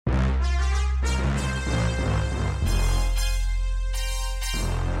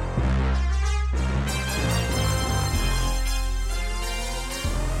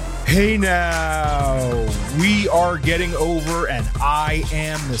Hey now, we are getting over, and I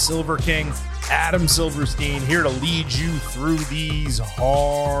am the Silver King, Adam Silverstein, here to lead you through these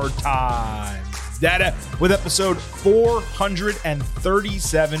hard times. With episode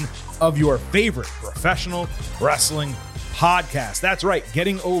 437 of your favorite professional wrestling podcast. That's right,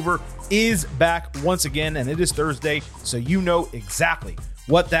 Getting Over is back once again, and it is Thursday, so you know exactly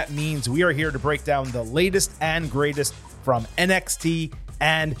what that means. We are here to break down the latest and greatest from NXT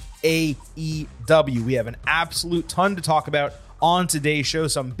and AEW. We have an absolute ton to talk about on today's show.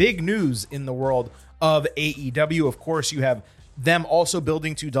 Some big news in the world of AEW. Of course, you have them also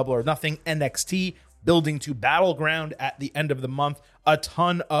building to Double or Nothing, NXT building to Battleground at the end of the month. A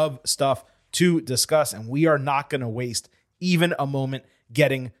ton of stuff to discuss, and we are not going to waste even a moment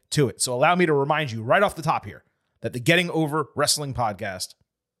getting to it. So allow me to remind you right off the top here that the Getting Over Wrestling podcast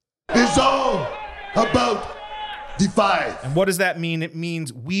is all about the five. And what does that mean? It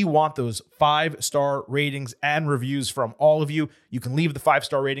means we want those 5-star ratings and reviews from all of you. You can leave the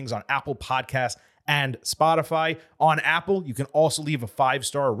 5-star ratings on Apple Podcasts and Spotify. On Apple, you can also leave a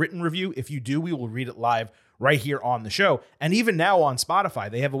 5-star written review. If you do, we will read it live right here on the show. And even now on Spotify,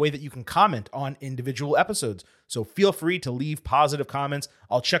 they have a way that you can comment on individual episodes. So feel free to leave positive comments.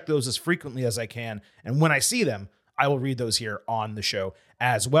 I'll check those as frequently as I can. And when I see them, I will read those here on the show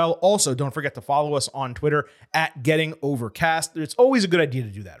as well. Also, don't forget to follow us on Twitter at Getting Overcast. It's always a good idea to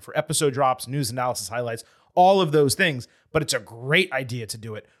do that for episode drops, news analysis, highlights, all of those things. But it's a great idea to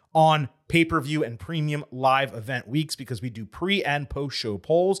do it on pay-per-view and premium live event weeks because we do pre and post-show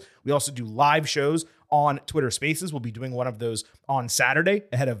polls. We also do live shows on Twitter Spaces. We'll be doing one of those on Saturday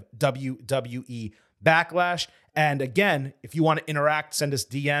ahead of WWE Backlash. And again, if you want to interact, send us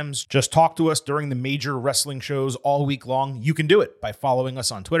DMs, just talk to us during the major wrestling shows all week long. You can do it by following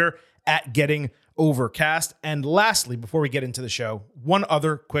us on Twitter at Getting Overcast. And lastly, before we get into the show, one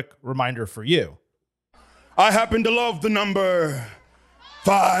other quick reminder for you. I happen to love the number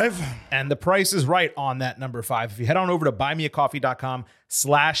 5. And the price is right on that number 5. If you head on over to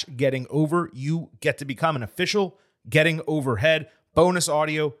buymeacoffee.com/gettingover, you get to become an official Getting Overhead. Bonus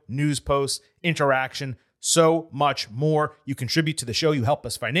audio, news posts, interaction, so much more. You contribute to the show. You help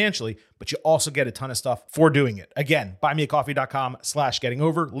us financially, but you also get a ton of stuff for doing it. Again,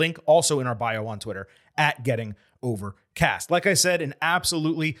 buymeacoffee.com/gettingover. Link also in our bio on Twitter at Getting Overcast. Like I said, an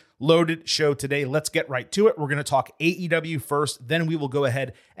absolutely loaded show today. Let's get right to it. We're going to talk AEW first. Then we will go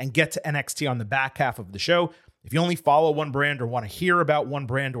ahead and get to NXT on the back half of the show. If you only follow one brand or want to hear about one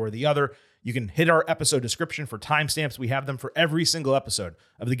brand or the other, you can hit our episode description for timestamps. We have them for every single episode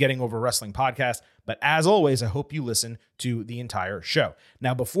of the Getting Over Wrestling podcast. But as always, I hope you listen to the entire show.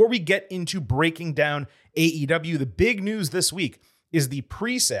 Now, before we get into breaking down AEW, the big news this week is the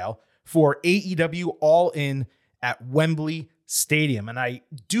pre-sale for AEW All In at Wembley Stadium. And I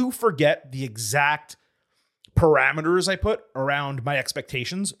do forget the exact parameters I put around my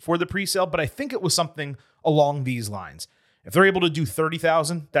expectations for the pre-sale, but I think it was something along these lines. If they're able to do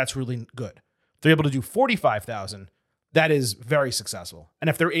 30,000, that's really good. If they're able to do 45,000, that is very successful. And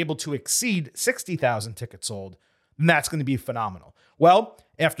if they're able to exceed 60,000 tickets sold, then that's going to be phenomenal. Well,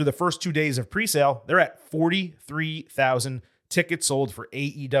 after the first 2 days of presale, they're at 43,000 tickets sold for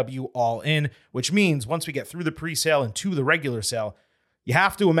AEW All In, which means once we get through the presale and to the regular sale, you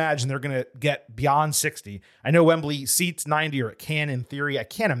have to imagine they're going to get beyond 60. I know Wembley seats 90, or it can in theory. I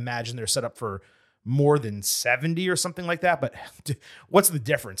can't imagine they're set up for more than 70 or something like that. But what's the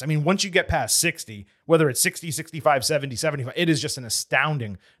difference? I mean, once you get past 60, whether it's 60, 65, 70, 75, it is just an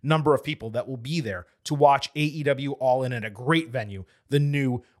astounding number of people that will be there to watch AEW All In at a great venue, the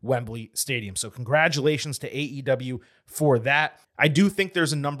new Wembley Stadium. So congratulations to AEW for that. I do think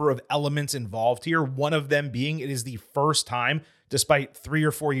there's a number of elements involved here. One of them being it is the first time, despite 3 or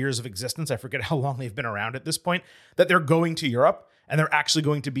 4 years of existence, I forget how long they've been around at this point, that they're going to Europe. And they're actually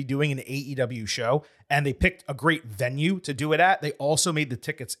going to be doing an AEW show. And they picked a great venue to do it at. They also made the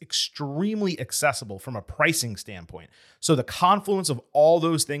tickets extremely accessible from a pricing standpoint. So the confluence of all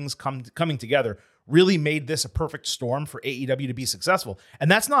those things coming together really made this a perfect storm for AEW to be successful.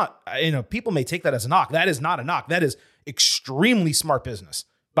 And that's not, people may take that as a knock. That is not a knock. That is extremely smart business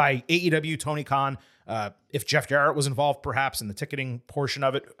by AEW, Tony Khan. If Jeff Jarrett was involved, perhaps in the ticketing portion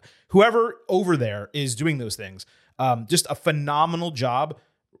of it, whoever over there is doing those things. Just a phenomenal job,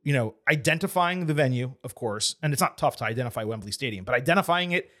 identifying the venue, of course, and it's not tough to identify Wembley Stadium, but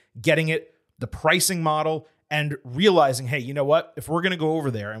identifying it, getting it, the pricing model, and realizing, hey, you know what? If we're going to go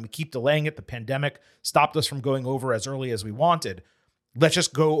over there and we keep delaying it, the pandemic stopped us from going over as early as we wanted. Let's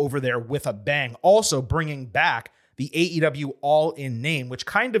just go over there with a bang. Also bringing back the AEW All In name, which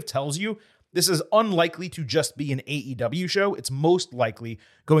kind of tells you this is unlikely to just be an AEW show. It's most likely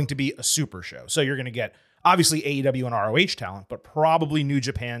going to be a super show. So you're going to get obviously AEW and ROH talent, but probably New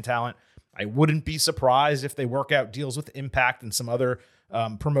Japan talent. I wouldn't be surprised if they work out deals with Impact and some other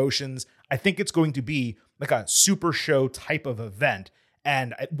promotions. I think it's going to be like a super show type of event.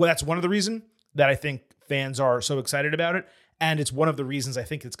 And that's one of the reasons that I think fans are so excited about it. And it's one of the reasons I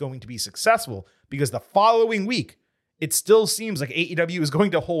think it's going to be successful, because the following week, it still seems like AEW is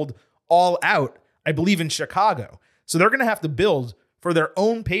going to hold All Out, I believe, in Chicago. So they're going to have to build for their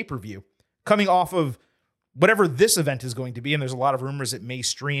own pay-per-view coming off of whatever this event is going to be. And there's a lot of rumors it may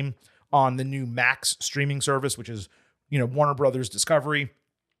stream on the new Max streaming service, which is, Warner Brothers Discovery.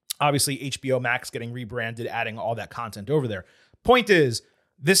 Obviously, HBO Max getting rebranded, adding all that content over there. Point is,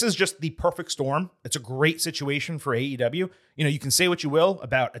 this is just the perfect storm. It's a great situation for AEW. You can say what you will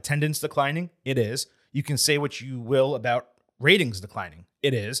about attendance declining. It is. You can say what you will about ratings declining.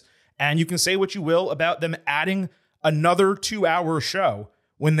 It is. And you can say what you will about them adding another 2-hour show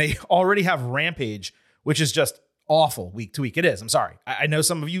when they already have Rampage, which is just awful week to week. It is. I'm sorry. I know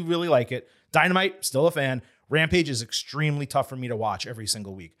some of you really like it. Dynamite, still a fan. Rampage is extremely tough for me to watch every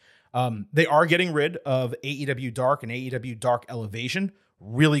single week. They are getting rid of AEW Dark and AEW Dark Elevation.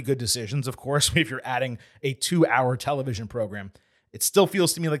 Really good decisions, of course, if you're adding a 2-hour television program. It still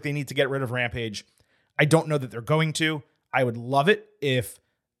feels to me like they need to get rid of Rampage. I don't know that they're going to. I would love it if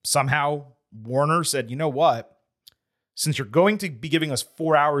somehow Warner said, you know what? Since you're going to be giving us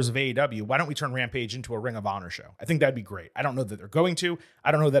 4 hours of AEW, why don't we turn Rampage into a Ring of Honor show? I think that'd be great. I don't know that they're going to.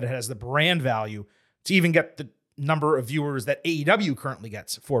 I don't know that it has the brand value to even get the number of viewers that AEW currently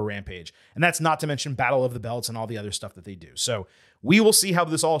gets for Rampage. And that's not to mention Battle of the Belts and all the other stuff that they do. So we will see how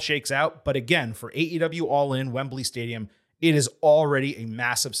this all shakes out. But again, for AEW All In, Wembley Stadium, it is already a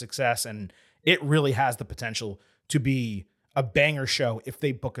massive success. And it really has the potential to be a banger show if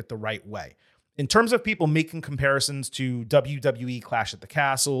they book it the right way. In terms of people making comparisons to WWE Clash at the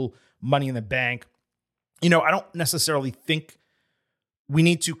Castle, Money in the Bank, I don't necessarily think we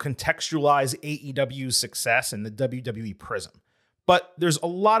need to contextualize AEW's success in the WWE prism. But there's a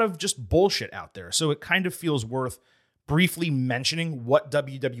lot of just bullshit out there. So it kind of feels worth briefly mentioning what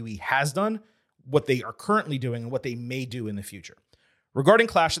WWE has done, what they are currently doing, and what they may do in the future. Regarding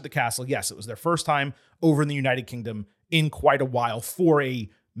Clash at the Castle, yes, it was their first time over in the United Kingdom in quite a while for a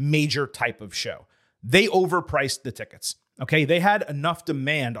major type of show. They overpriced the tickets. Okay, they had enough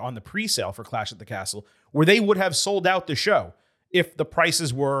demand on the pre-sale for Clash at the Castle where they would have sold out the show if the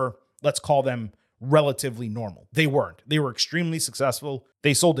prices were, let's call them, relatively normal. They weren't. They were extremely successful.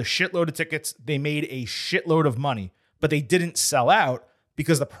 They sold a shitload of tickets. They made a shitload of money, but they didn't sell out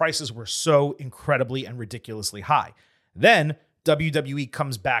because the prices were so incredibly and ridiculously high. Then WWE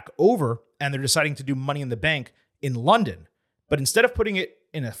comes back over and they're deciding to do Money in the Bank in London. But instead of putting it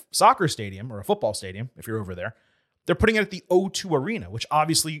in a soccer stadium or a football stadium, if you're over there, they're putting it at the O2 Arena, which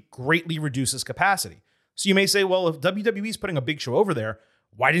obviously greatly reduces capacity. So you may say, well, if WWE is putting a big show over there,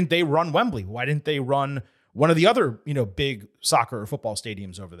 why didn't they run Wembley? Why didn't they run one of the other, big soccer or football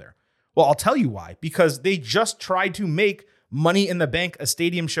stadiums over there? Well, I'll tell you why. Because they just tried to make Money in the Bank a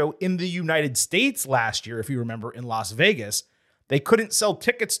stadium show in the United States last year, if you remember, in Las Vegas. They couldn't sell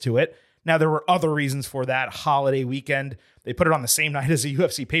tickets to it. Now, there were other reasons for that. Holiday weekend. They put it on the same night as a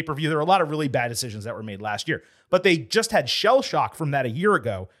UFC pay-per-view. There were a lot of really bad decisions that were made last year. But they just had shell shock from that a year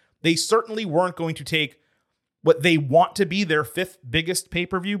ago. They certainly weren't going to take what they want to be their fifth biggest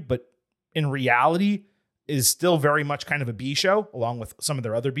pay-per-view, but in reality is still very much kind of a B show, along with some of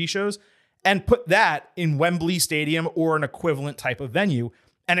their other B shows, and put that in Wembley Stadium or an equivalent type of venue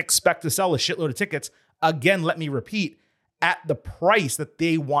and expect to sell a shitload of tickets. Again, let me repeat, at the price that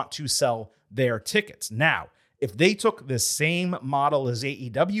they want to sell their tickets. Now, if they took the same model as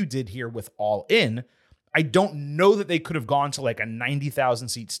AEW did here with All In, I don't know that they could have gone to like a 90,000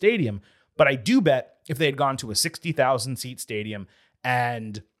 seat stadium, but I do bet if they had gone to a 60,000 seat stadium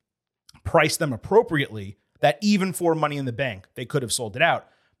and priced them appropriately, that even for Money in the Bank, they could have sold it out.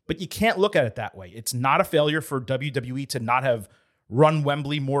 But you can't look at it that way. It's not a failure for WWE to not have run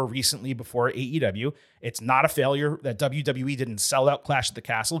Wembley more recently before AEW. It's not a failure that WWE didn't sell out Clash at the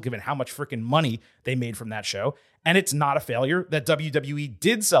Castle, given how much freaking money they made from that show. And it's not a failure that WWE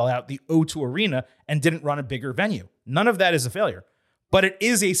did sell out the O2 Arena and didn't run a bigger venue. None of that is a failure. But it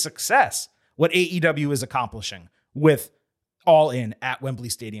is a success what AEW is accomplishing with All In at Wembley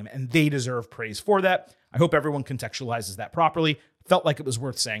Stadium, and they deserve praise for that. I hope everyone contextualizes that properly. Felt like it was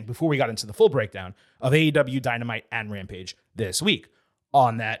worth saying before we got into the full breakdown of AEW, Dynamite, and Rampage this week.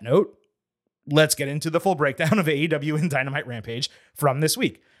 On that note, let's get into the full breakdown of AEW and Dynamite Rampage from this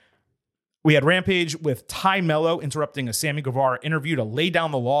week. We had Rampage with Ty Mello interrupting a Sammy Guevara interview to lay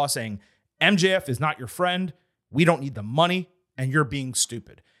down the law, saying MJF is not your friend. We don't need the money, and you're being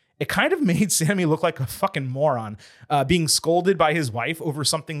stupid. It kind of made Sammy look like a fucking moron, being scolded by his wife over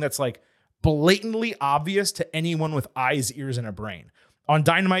something that's like blatantly obvious to anyone with eyes, ears, and a brain. On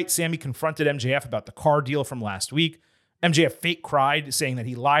Dynamite, Sammy confronted MJF about the car deal from last week. MJF fake cried, saying that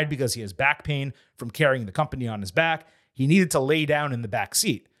he lied because he has back pain from carrying the company on his back. He needed to lay down in the back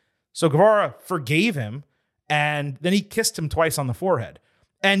seat. So Guevara forgave him, and then he kissed him twice on the forehead.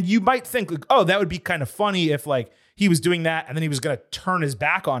 And you might think, like, oh, that would be kind of funny if like he was doing that and then he was going to turn his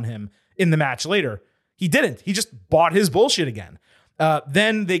back on him in the match later. He didn't. He just bought his bullshit again.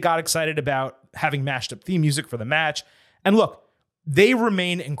 Then they got excited about having mashed up theme music for the match. And look, they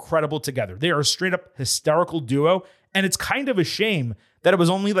remain incredible together. They are a straight up hysterical duo. And it's kind of a shame that it was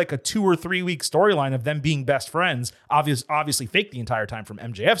only like a 2 or 3 week storyline of them being best friends, obviously fake the entire time from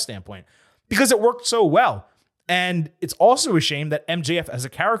MJF's standpoint, because it worked so well. And it's also a shame that MJF as a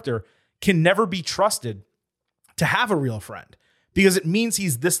character can never be trusted to have a real friend, because it means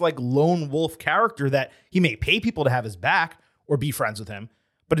he's this like lone wolf character that he may pay people to have his back or be friends with him.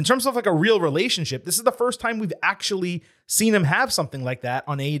 But in terms of like a real relationship, this is the first time we've actually seen him have something like that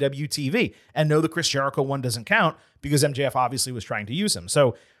on AEW TV. And no, the Chris Jericho one doesn't count because MJF obviously was trying to use him.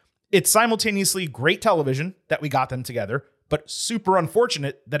 So it's simultaneously great television that we got them together, but super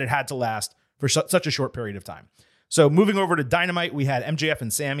unfortunate that it had to last for such a short period of time. So moving over to Dynamite, we had MJF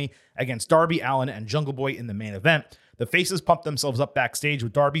and Sammy against Darby Allin and Jungle Boy in the main event. The faces pumped themselves up backstage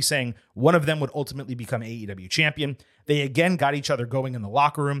with Darby saying one of them would ultimately become AEW champion. They again got each other going in the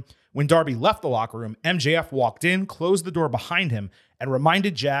locker room. When Darby left the locker room, MJF walked in, closed the door behind him, and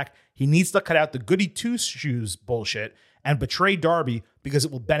reminded Jack he needs to cut out the goody two-shoes bullshit and betray Darby because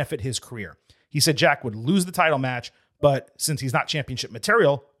it will benefit his career. He said Jack would lose the title match, but since he's not championship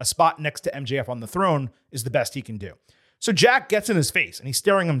material, a spot next to MJF on the throne is the best he can do. So Jack gets in his face and he's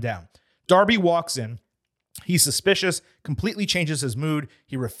staring him down. Darby walks in. He's suspicious, completely changes his mood.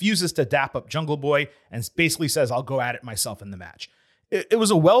 He refuses to dap up Jungle Boy and basically says, I'll go at it myself in the match. It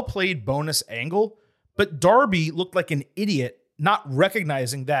was a well-played bonus angle, but Darby looked like an idiot, not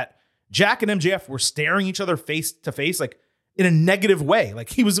recognizing that Jack and MJF were staring each other face to face, like in a negative way. Like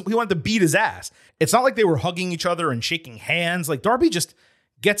he wanted to beat his ass. It's not like they were hugging each other and shaking hands. Like Darby just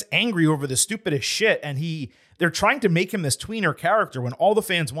gets angry over the stupidest shit. And they're trying to make him this tweener character when all the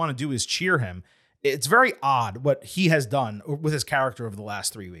fans want to do is cheer him. It's very odd what he has done with his character over the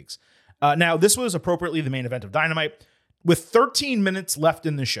last 3 weeks. Now, this was appropriately the main event of Dynamite. With 13 minutes left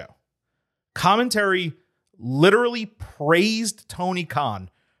in the show, commentary literally praised Tony Khan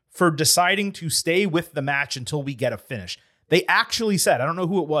for deciding to stay with the match until we get a finish. They actually said, I don't know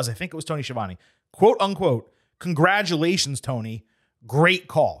who it was, I think it was Tony Schiavone, quote unquote, congratulations, Tony, great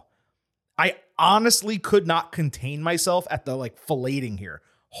call. I honestly could not contain myself at the filleting here.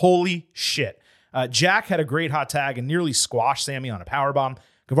 Holy shit. Jack had a great hot tag and nearly squashed Sammy on a powerbomb.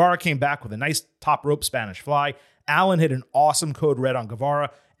 Guevara came back with a nice top rope Spanish fly. Allin hit an awesome code red on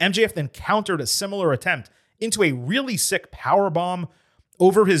Guevara. MJF then countered a similar attempt into a really sick powerbomb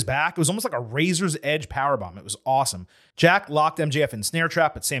over his back. It was almost like a razor's edge powerbomb. It was awesome. Jack locked MJF in snare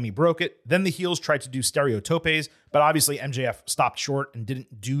trap, but Sammy broke it. Then the heels tried to do stereo topes, but obviously MJF stopped short and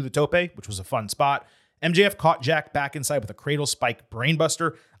didn't do the tope, which was a fun spot. MJF caught Jack back inside with a cradle spike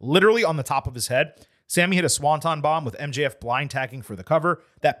brainbuster, literally on the top of his head. Sammy hit a swanton bomb with MJF blind tagging for the cover.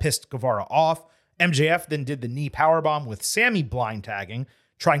 That pissed Guevara off. MJF then did the knee powerbomb with Sammy blind tagging,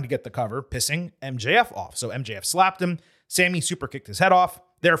 trying to get the cover, pissing MJF off. So MJF slapped him. Sammy super kicked his head off.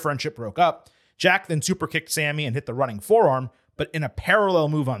 Their friendship broke up. Jack then super kicked Sammy and hit the running forearm, but in a parallel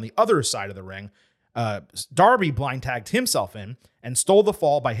move on the other side of the ring, Darby blind tagged himself in and stole the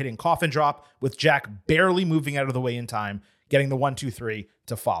fall by hitting coffin drop with Jack barely moving out of the way in time, getting the 1-2-3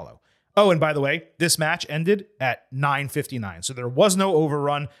 to follow. Oh, and by the way, this match ended at 9:59. So there was no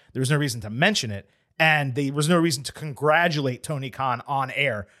overrun. There was no reason to mention it. And there was no reason to congratulate Tony Khan on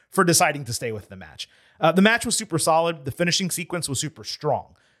air for deciding to stay with the match. The match was super solid. The finishing sequence was super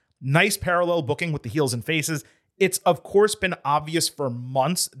strong. Nice parallel booking with the heels and faces. It's, of course, been obvious for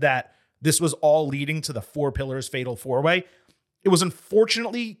months that this was all leading to the Four Pillars Fatal 4-Way. It was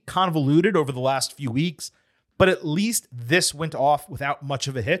unfortunately convoluted over the last few weeks, but at least this went off without much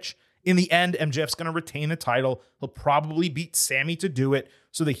of a hitch. In the end, MJF's going to retain the title. He'll probably beat Sammy to do it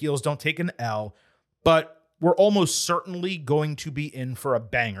so the heels don't take an L. But we're almost certainly going to be in for a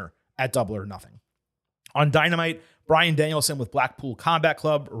banger at Double or Nothing. On Dynamite, Bryan Danielson with Blackpool Combat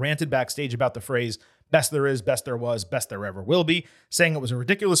Club ranted backstage about the phrase Best there is, best there was, best there ever will be, saying it was a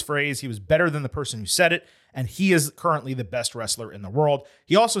ridiculous phrase. He was better than the person who said it, and he is currently the best wrestler in the world.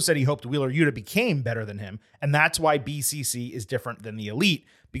 He also said he hoped Wheeler Yuta became better than him, and that's why BCC is different than the Elite,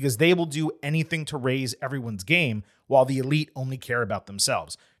 because they will do anything to raise everyone's game, while the Elite only care about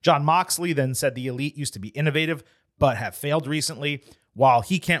themselves. Jon Moxley then said the Elite used to be innovative, but have failed recently, while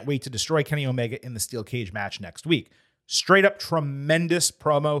he can't wait to destroy Kenny Omega in the steel cage match next week. Straight up tremendous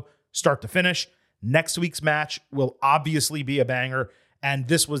promo, start to finish. Next week's match will obviously be a banger, and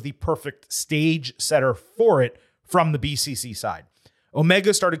this was the perfect stage setter for it from the BCC side.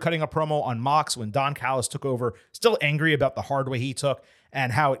 Omega started cutting a promo on Mox when Don Callis took over, still angry about the hard way he took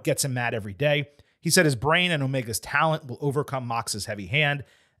and how it gets him mad every day. He said his brain and Omega's talent will overcome Mox's heavy hand,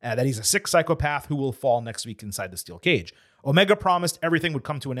 that he's a sick psychopath who will fall next week inside the steel cage. Omega promised everything would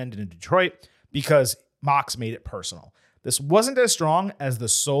come to an end in Detroit because Mox made it personal. This wasn't as strong as the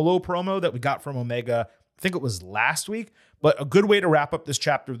solo promo that we got from Omega, I think it was last week, but a good way to wrap up this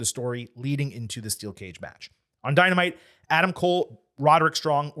chapter of the story leading into the steel cage match. On Dynamite, Adam Cole, Roderick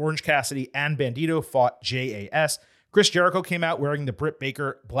Strong, Orange Cassidy, and Bandito fought JAS. Chris Jericho came out wearing the Britt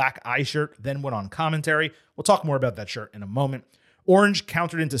Baker black eye shirt, then went on commentary. We'll talk more about that shirt in a moment. Orange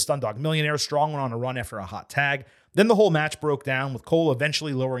countered into Stundog Millionaire. Strong went on a run after a hot tag. Then the whole match broke down, with Cole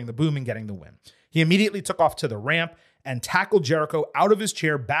eventually lowering the boom and getting the win. He immediately took off to the ramp and tackled Jericho out of his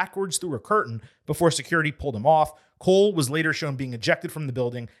chair backwards through a curtain before security pulled him off. Cole was later shown being ejected from the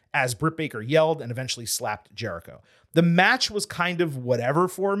building as Britt Baker yelled and eventually slapped Jericho. The match was kind of whatever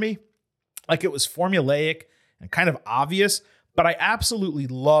for me. Like, it was formulaic and kind of obvious, but I absolutely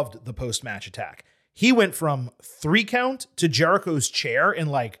loved the post-match attack. He went from 3 count to Jericho's chair in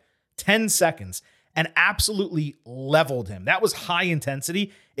like 10 seconds and absolutely leveled him. That was high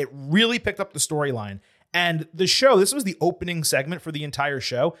intensity. It really picked up the storyline. And the show, this was the opening segment for the entire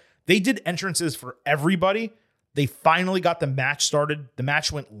show. They did entrances for everybody. They finally got the match started. The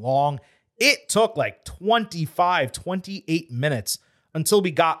match went long. It took like 28 minutes until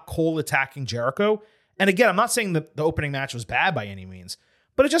we got Cole attacking Jericho. And again, I'm not saying that the opening match was bad by any means,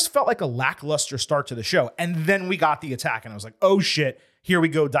 but it just felt like a lackluster start to the show. And then we got the attack, and I was like, oh shit, here we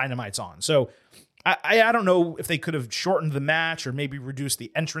go, Dynamite's on. So I don't know if they could have shortened the match or maybe reduced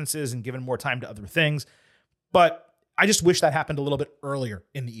the entrances and given more time to other things, but I just wish that happened a little bit earlier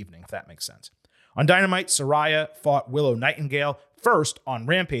in the evening, if that makes sense. On Dynamite, Saraya fought Willow Nightingale. First, on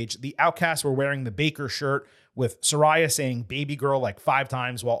Rampage, the Outcasts were wearing the Baker shirt, with Saraya saying baby girl like 5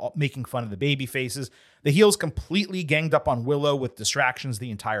 times while making fun of the baby faces. The heels completely ganged up on Willow with distractions the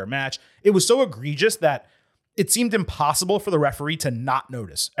entire match. It was so egregious that it seemed impossible for the referee to not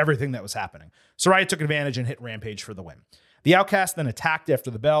notice everything that was happening. Saraya took advantage and hit Rampage for the win. The Outcast then attacked after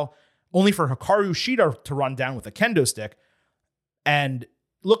the bell, only for Hikaru Shida to run down with a kendo stick and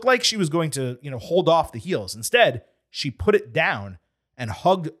looked like she was going to, hold off the heels. Instead, she put it down and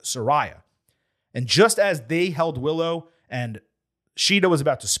hugged Saraya. And just as they held Willow and Shida was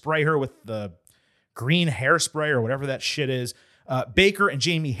about to spray her with the green hairspray or whatever that shit is, Baker and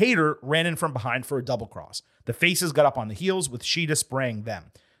Jamie Hayter ran in from behind for a double cross. The faces got up on the heels with Shida spraying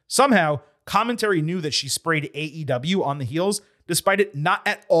them. Somehow, commentary knew that she sprayed AEW on the heels, despite it not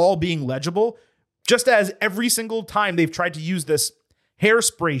at all being legible. Just as every single time they've tried to use this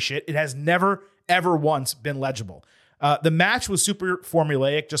hairspray shit, it has never, ever once been legible. The match was super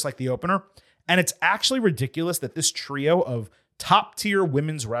formulaic, just like the opener. And it's actually ridiculous that this trio of top-tier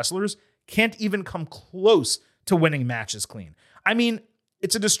women's wrestlers can't even come close to winning matches clean. I mean,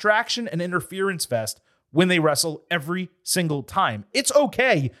 it's a distraction and interference fest when they wrestle every single time. It's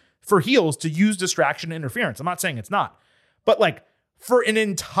okay for heels to use distraction and interference. I'm not saying it's not. But like, for an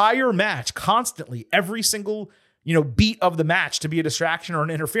entire match, constantly, every single, beat of the match to be a distraction or an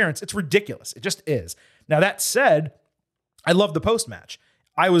interference, it's ridiculous. It just is. Now, that said, I love the post-match.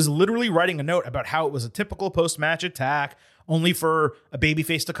 I was literally writing a note about how it was a typical post-match attack, only for a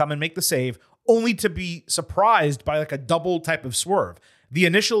babyface to come and make the save, only to be surprised by like a double type of swerve. The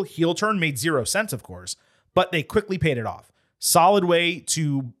initial heel turn made 0 sense, of course, but they quickly paid it off. Solid way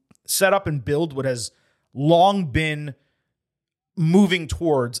to set up and build what has long been moving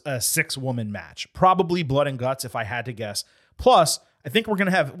towards a 6-woman match. Probably blood and guts, if I had to guess. Plus, I think we're going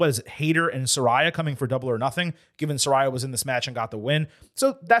to have, Hayter and Saraya coming for Double or Nothing, given Saraya was in this match and got the win.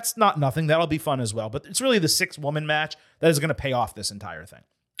 So that's not nothing. That'll be fun as well. But it's really the 6-woman match that is going to pay off this entire thing.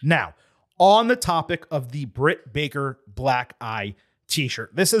 Now, on the topic of the Britt Baker Black Eye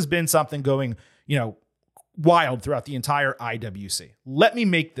t-shirt, this has been something going, wild throughout the entire IWC. Let me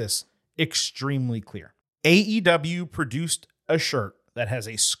make this extremely clear. AEW produced a shirt that has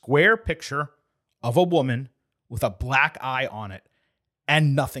a square picture of a woman with a black eye on it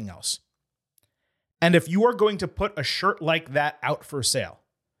and nothing else. And if you are going to put a shirt like that out for sale,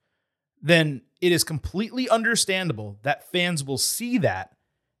 then it is completely understandable that fans will see that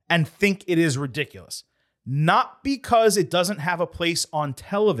and think it is ridiculous. Not because it doesn't have a place on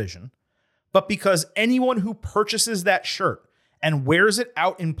television, but because anyone who purchases that shirt and wears it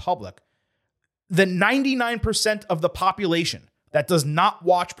out in public, the 99% of the population that does not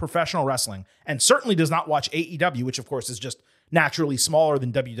watch professional wrestling and certainly does not watch AEW, which of course is just naturally smaller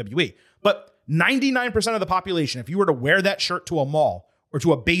than WWE, but 99% of the population, if you were to wear that shirt to a mall or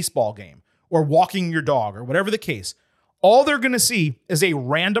to a baseball game or walking your dog or whatever the case, all they're going to see is a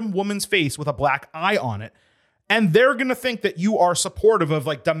random woman's face with a black eye on it. And they're going to think that you are supportive of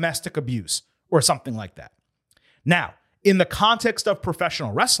like domestic abuse or something like that. Now, in the context of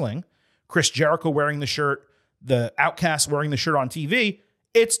professional wrestling, Chris Jericho wearing the shirt, the Outcast wearing the shirt on TV,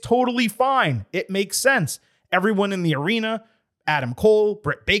 it's totally fine. It makes sense. Everyone in the arena, Adam Cole,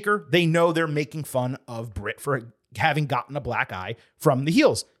 Britt Baker, they know they're making fun of Britt for having gotten a black eye from the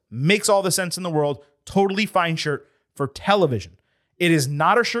heels. Makes all the sense in the world. Totally fine shirt for television. It is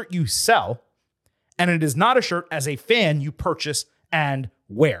not a shirt you sell, and it is not a shirt as a fan you purchase and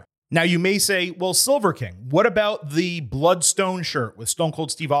wear. Now you may say, well, Silver King, what about the Bloodstone shirt with Stone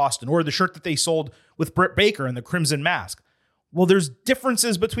Cold Steve Austin or the shirt that they sold with Britt Baker and the Crimson Mask? Well, there's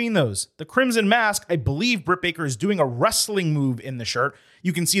differences between those. The Crimson Mask, I believe Britt Baker is doing a wrestling move in the shirt.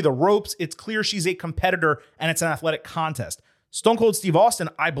 You can see the ropes. It's clear she's a competitor and it's an athletic contest. Stone Cold Steve Austin,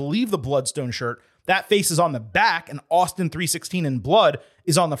 I believe the Bloodstone shirt, that face is on the back and Austin 316 in blood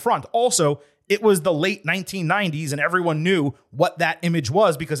is on the front. Also, it was the late 1990s and everyone knew what that image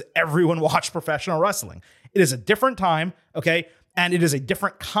was because everyone watched professional wrestling. It is a different time, okay? And it is a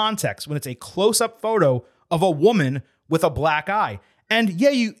different context when it's a close-up photo of a woman with a black eye. And yeah,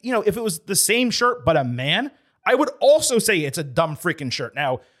 you know, if it was the same shirt but a man, I would also say it's a dumb freaking shirt.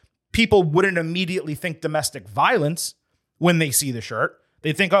 Now, people wouldn't immediately think domestic violence when they see the shirt.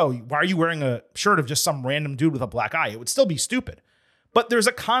 They'd think, oh, why are you wearing a shirt of just some random dude with a black eye? It would still be stupid. But there's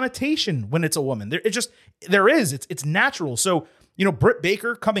a connotation when it's a woman. It's natural. So, you know, Britt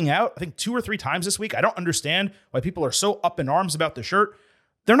Baker coming out, I think 2 or 3 times this week. I don't understand why people are so up in arms about the shirt.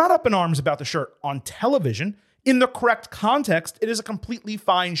 They're not up in arms about the shirt on television. In the correct context, it is a completely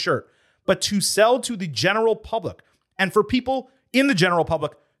fine shirt. But to sell to the general public and for people in the general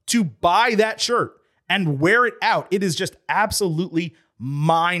public to buy that shirt and wear it out, it is just absolutely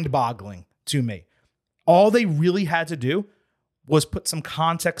mind-boggling to me. All they really had to do was put some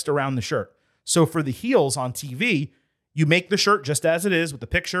context around the shirt. So for the heels on TV, you make the shirt just as it is with the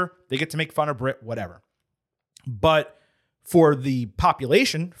picture. They get to make fun of Britt, whatever. But for the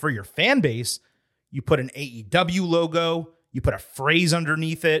population, for your fan base, you put an AEW logo, you put a phrase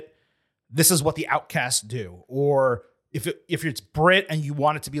underneath it. This is what the Outcasts do. Or if it's Britt and you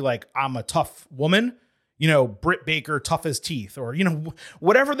want it to be like, I'm a tough woman, you know, Britt Baker, tough as teeth, or, you know,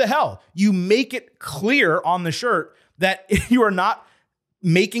 whatever the hell. You make it clear on the shirt that you are not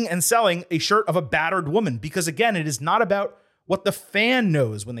making and selling a shirt of a battered woman. Because again, it is not about what the fan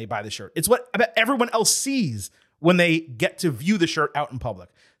knows when they buy the shirt. It's what about everyone else sees when they get to view the shirt out in public.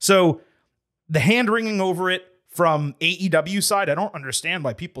 So the hand-wringing over it from AEW side, I don't understand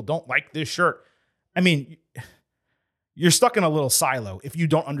why people don't like this shirt. I mean, you're stuck in a little silo if you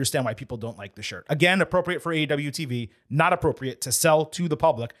don't understand why people don't like the shirt. Again, appropriate for AEW TV, not appropriate to sell to the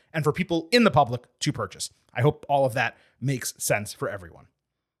public and for people in the public to purchase. I hope all of that makes sense for everyone.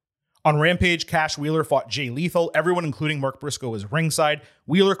 On Rampage, Cash Wheeler fought Jay Lethal. Everyone, including Mark Briscoe, was ringside.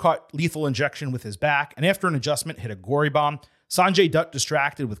 Wheeler caught lethal injection with his back, and after an adjustment, hit a gory bomb. Sanjay Dutt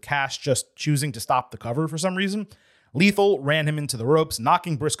distracted with Cash just choosing to stop the cover for some reason. Lethal ran him into the ropes,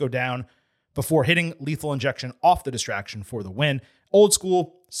 knocking Briscoe down before hitting lethal injection off the distraction for the win. Old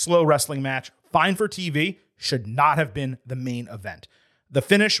school, slow wrestling match, fine for TV, should not have been the main event. The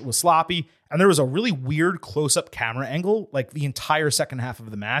finish was sloppy, and there was a really weird close-up camera angle, like the entire second half of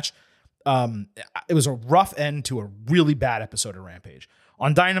the match. It was a rough end to a really bad episode of Rampage.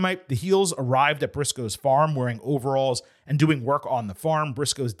 On Dynamite, the heels arrived at Briscoe's farm wearing overalls and doing work on the farm.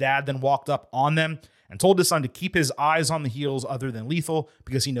 Briscoe's dad then walked up on them and told his son to keep his eyes on the heels other than Lethal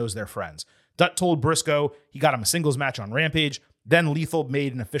because he knows they're friends. Dutt told Briscoe he got him a singles match on Rampage. Then Lethal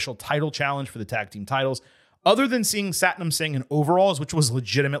made an official title challenge for the tag team titles. Other than seeing Satnam Singh in overalls, which was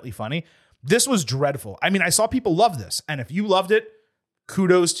legitimately funny, this was dreadful. I mean, I saw people love this, and if you loved it,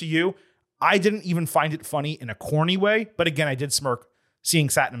 kudos to you. I didn't even find it funny in a corny way, but again, I did smirk seeing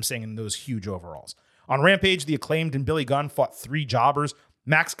Satnam Singh in those huge overalls. On Rampage, the Acclaimed and Billy Gunn fought 3 jobbers.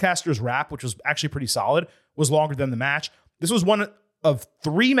 Max Caster's rap, which was actually pretty solid, was longer than the match. This was one of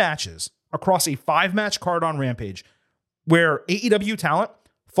 3 matches across a 5-match card on Rampage where AEW talent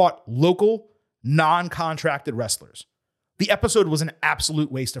fought local non-contracted wrestlers. The episode was an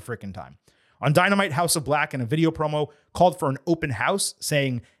absolute waste of freaking time. On Dynamite, House of Black in a video promo called for an open house,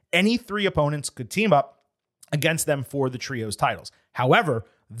 saying any 3 opponents could team up against them for the trios titles. However,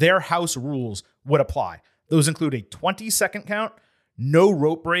 their house rules would apply. Those include a 20-second count, no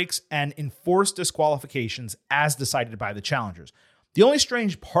rope breaks, and enforced disqualifications as decided by the challengers. The only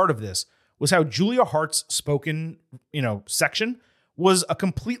strange part of this was how Julia Hart's spoken, section was a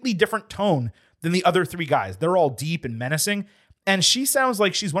completely different tone than the other 3 guys. They're all deep and menacing. And she sounds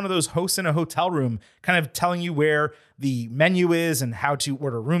like she's one of those hosts in a hotel room, kind of telling you where the menu is and how to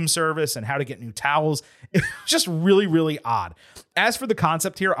order room service and how to get new towels. It's just really, really odd. As for the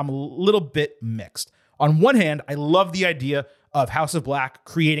concept here, I'm a little bit mixed. On one hand, I love the idea of House of Black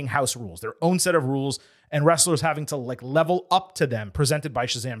creating house rules, their own set of rules, and wrestlers having to level up to them, presented by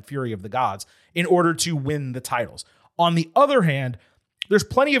Shazam Fury of the Gods, in order to win the titles. On the other hand, there's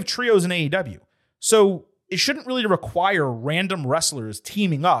plenty of trios in AEW. So it shouldn't really require random wrestlers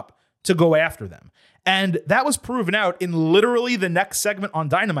teaming up to go after them. And that was proven out in literally the next segment on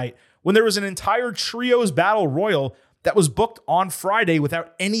Dynamite, when there was an entire trios battle royal that was booked on Friday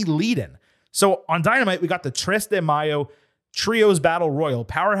without any lead-in. So on Dynamite, we got the Tres de Mayo trios battle royal.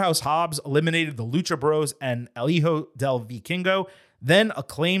 Powerhouse Hobbs eliminated the Lucha Bros and El Hijo del Vikingo. Then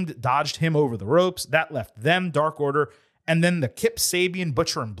Acclaimed dodged him over the ropes. That left them, Dark Order, and then the Kip Sabian,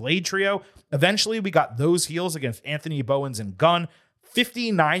 Butcher, and Blade trio. Eventually, we got those heels against Anthony Bowens and Gunn.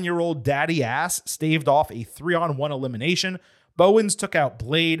 59-year-old Daddy Ass staved off a 3-on-1 elimination. Bowens took out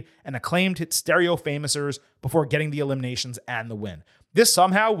Blade, and Acclaimed hit Stereo Famouser's before getting the eliminations and the win. This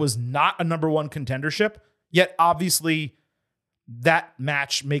somehow was not a number 1 contendership, yet obviously that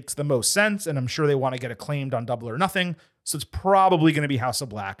match makes the most sense, and I'm sure they want to get Acclaimed on Double or Nothing, so it's probably going to be House of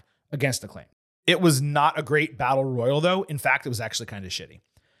Black against Acclaimed. It was not a great battle royal, though. In fact, it was actually kind of shitty.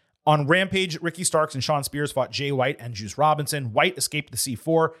 On Rampage, Ricky Starks and Shawn Spears fought Jay White and Juice Robinson. White escaped the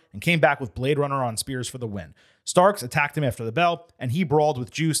C4 and came back with Blade Runner on Spears for the win. Starks attacked him after the bell, and he brawled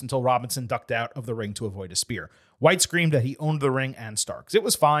with Juice until Robinson ducked out of the ring to avoid a spear. White screamed that he owned the ring and Starks. It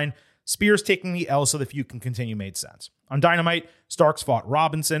was fine. Spears taking the L so the feud can continue made sense. On Dynamite, Starks fought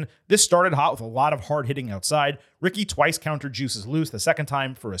Robinson. This started hot with a lot of hard hitting outside. Ricky twice countered Juice's loose, the second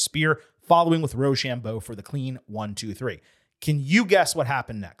time for a spear, following with Rochambeau for the clean 1-2-3. Can you guess what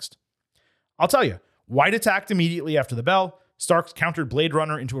happened next? I'll tell you. White attacked immediately after the bell. Starks countered Blade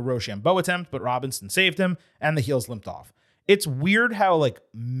Runner into a Rochambeau attempt, but Robinson saved him, and the heels limped off. It's weird how,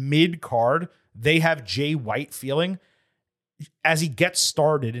 mid-card, they have Jay White feeling as he gets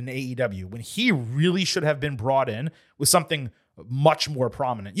started in AEW, when he really should have been brought in with something much more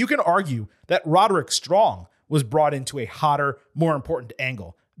prominent. You can argue that Roderick Strong was brought into a hotter, more important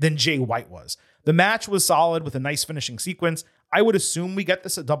angle than Jay White was. The match was solid with a nice finishing sequence. I would assume we get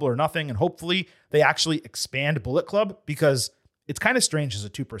this at Double or Nothing, and hopefully they actually expand Bullet Club, because it's kind of strange as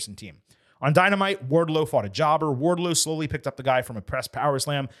a 2-person team. On Dynamite, Wardlow fought a jobber. Wardlow slowly picked up the guy from a press power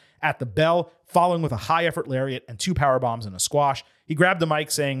slam at the bell, following with a high-effort lariat and 2 power bombs and a squash. He grabbed the mic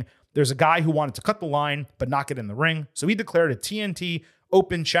saying there's a guy who wanted to cut the line but not get in the ring, so he declared a TNT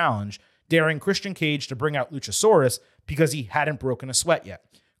open challenge, daring Christian Cage to bring out Luchasaurus because he hadn't broken a sweat yet.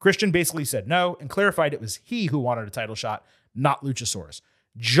 Christian basically said no and clarified it was he who wanted a title shot, not Luchasaurus.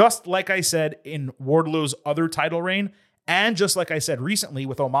 Just like I said in Wardlow's other title reign, and just like I said recently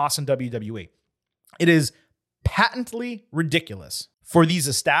with Omos and WWE, it is patently ridiculous for these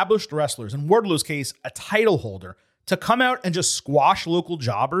established wrestlers, in Wardlow's case, a title holder, to come out and just squash local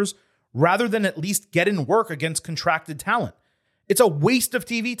jobbers rather than at least get in work against contracted talent. It's a waste of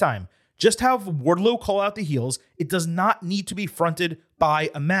TV time. Just have Wardlow call out the heels. It does not need to be fronted by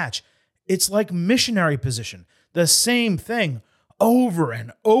a match. It's like missionary position. The same thing over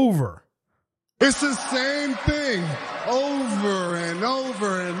and over. It's the same thing over and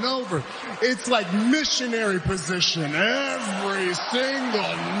over and over. It's like missionary position every single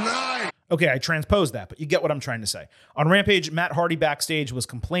night. Okay, I transposed that, but you get what I'm trying to say. On Rampage, Matt Hardy backstage was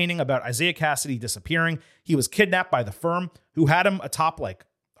complaining about Isaiah Cassidy disappearing. He was kidnapped by the Firm, who had him atop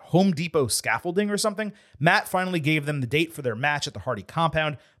Home Depot scaffolding or something. Matt finally gave them the date for their match at the Hardy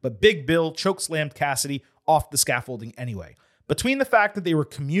compound, but Big Bill chokeslammed Cassidy off the scaffolding anyway. Between the fact that they were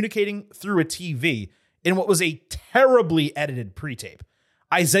communicating through a TV in what was a terribly edited pre-tape,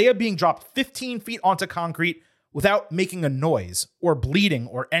 Isaiah being dropped 15 feet onto concrete without making a noise or bleeding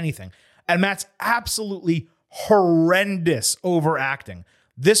or anything, and Matt's absolutely horrendous overacting.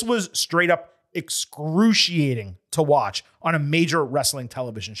 This was straight up excruciating to watch on a major wrestling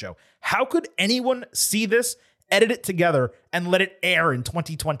television show. How could anyone see this, edit it together, and let it air in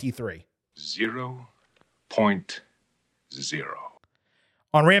 2023? 0.0.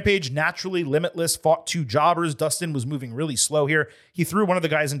 On Rampage, Naturally Limitless fought two jobbers. Dustin was moving really slow here. He threw one of the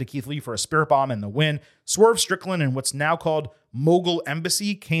guys into Keith Lee for a spirit bomb and the win. Swerve Strickland and what's now called Mogul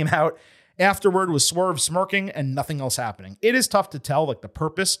Embassy came out afterward with Swerve smirking and nothing else happening. It is tough to tell the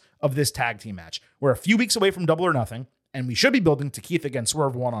purpose of this tag team match. We're a few weeks away from Double or Nothing, and we should be building to Keith against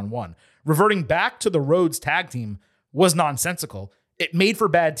Swerve one-on-one. Reverting back to the Rhodes tag team was nonsensical. It made for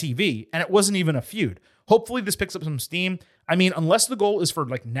bad TV, and it wasn't even a feud. Hopefully this picks up some steam. I mean, unless the goal is for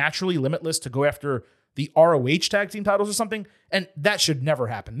Naturally Limitless to go after the ROH tag team titles or something, and that should never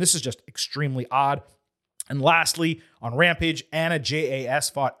happen. This is just extremely odd. And lastly, on Rampage, Anna JAS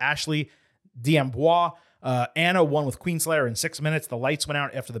fought Ashley D'Amboise. Anna won with Queenslayer in 6 minutes. The lights went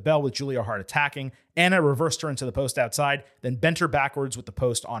out after the bell with Julia Hart attacking. Anna reversed her into the post outside, then bent her backwards with the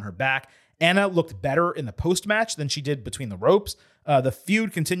post on her back. Anna looked better in the post match than she did between the ropes. The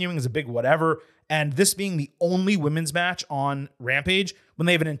feud continuing is a big whatever. And this being the only women's match on Rampage when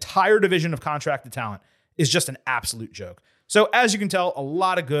they have an entire division of contracted talent is just an absolute joke. So as you can tell, a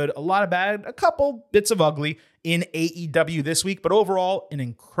lot of good, a lot of bad, a couple bits of ugly in AEW this week, but overall an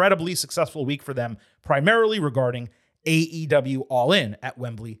incredibly successful week for them, primarily regarding AEW All In at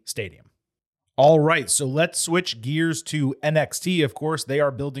Wembley Stadium. All right, so let's switch gears to NXT. Of course, they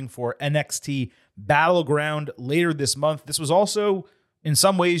are building for NXT Battleground later this month. This was also, in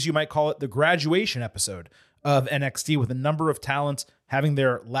some ways, you might call it the graduation episode of NXT, with a number of talents having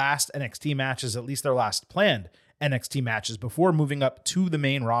their last NXT matches, at least their last planned NXT matches, before moving up to the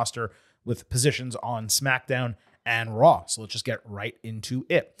main roster with positions on SmackDown and Raw. So let's just get right into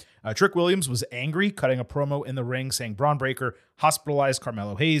it. Trick Williams was angry, cutting a promo in the ring saying Braun Breaker hospitalized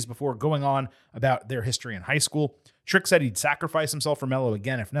Carmelo Hayes before going on about their history in high school. Trick said he'd sacrifice himself for Melo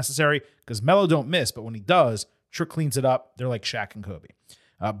again if necessary, because Melo don't miss, but when he does, Trick cleans it up. They're like Shaq and Kobe.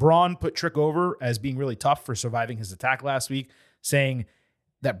 Braun put Trick over as being really tough for surviving his attack last week, saying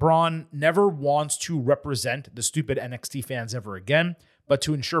that Braun never wants to represent the stupid NXT fans ever again, but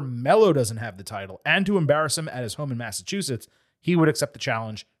to ensure Melo doesn't have the title and to embarrass him at his home in Massachusetts, he would accept the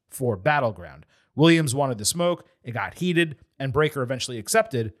challenge for Battleground. Williams wanted the smoke, it got heated, and Breaker eventually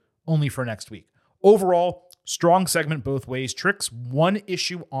accepted, only for next week. Overall, strong segment both ways. Trick's one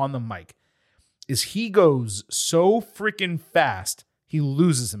issue on the mic is he goes so freaking fast, he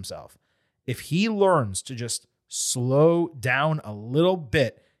loses himself. If he learns to just slow down a little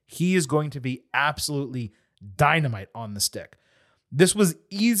bit, he is going to be absolutely dynamite on the stick. This was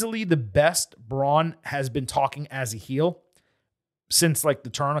easily the best Braun has been talking as a heel since the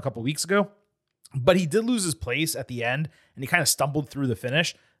turn a couple weeks ago, but he did lose his place at the end and he kind of stumbled through the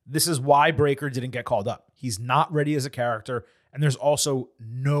finish. This is why Breaker didn't get called up. He's not ready as a character, and there's also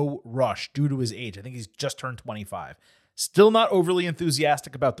no rush due to his age. I think he's just turned 25. Still not overly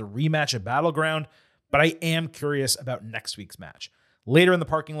enthusiastic about the rematch at Battleground, but I am curious about next week's match. Later in the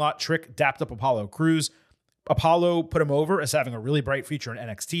parking lot, Trick dapped up Apollo Crews. Apollo put him over as having a really bright future in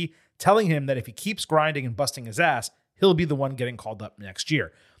NXT, telling him that if he keeps grinding and busting his ass, he'll be the one getting called up next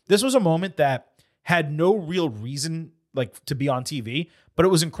year. This was a moment that had no real reason to be on TV, but it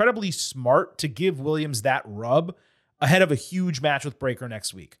was incredibly smart to give Williams that rub ahead of a huge match with Breaker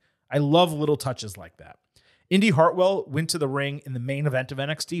next week. I love little touches like that. Indy Hartwell went to the ring in the main event of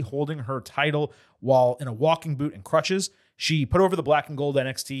NXT, holding her title while in a walking boot and crutches. She put over the black and gold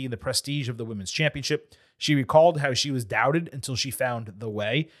NXT, the prestige of the Women's Championship. She recalled how she was doubted until she found the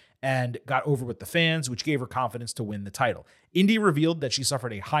way and got over with the fans, which gave her confidence to win the title. Indy revealed that she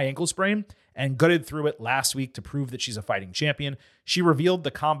suffered a high ankle sprain and gutted through it last week to prove that she's a fighting champion. She revealed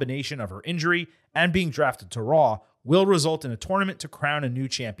the combination of her injury and being drafted to Raw will result in a tournament to crown a new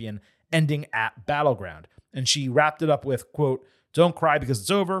champion ending at Battleground. And she wrapped it up with, quote, "Don't cry because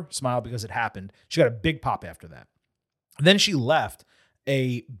it's over, smile because it happened." She got a big pop after that. Then she left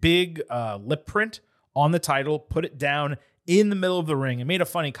a big lip print on the title, put it down in the middle of the ring, and made a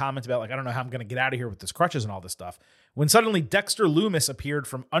funny comment about, I don't know how I'm going to get out of here with this crutches and all this stuff. When suddenly Dexter Loomis appeared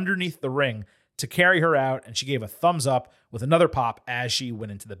from underneath the ring to carry her out, and she gave a thumbs up with another pop as she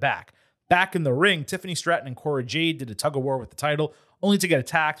went into the back. Back in the ring, Tiffany Stratton and Cora Jade did a tug-of-war with the title, only to get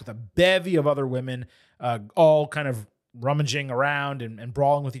attacked with a bevy of other women, all kind of rummaging around and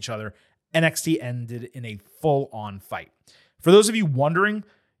brawling with each other. NXT ended in a full-on fight. For those of you wondering,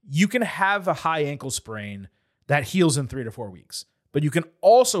 you can have a high ankle sprain that heals in 3 to 4 weeks, but you can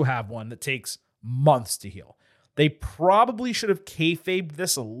also have one that takes months to heal. They probably should have kayfabed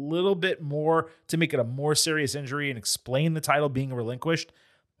this a little bit more to make it a more serious injury and explain the title being relinquished,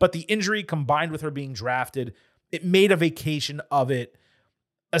 but the injury combined with her being drafted, it made a vacation of it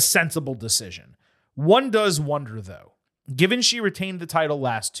a sensible decision. One does wonder, though, given she retained the title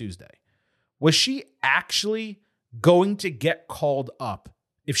last Tuesday, was she actually going to get called up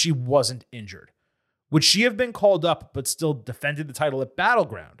if she wasn't injured? Would she have been called up but still defended the title at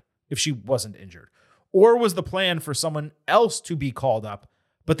Battleground if she wasn't injured? Or was the plan for someone else to be called up,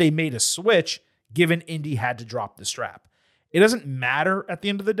 but they made a switch given Indy had to drop the strap? It doesn't matter at the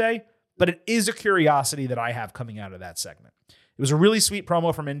end of the day, but it is a curiosity that I have coming out of that segment. It was a really sweet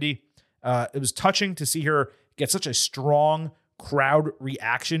promo from Indy. It was touching to see her get such a strong crowd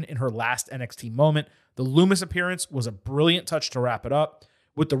reaction in her last NXT moment. The Loomis appearance was a brilliant touch to wrap it up.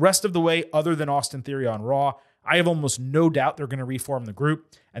 With the rest of the way, other than Austin Theory on Raw, I have almost no doubt they're going to reform the group,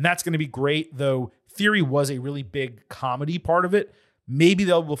 and that's going to be great, though Theory was a really big comedy part of it. Maybe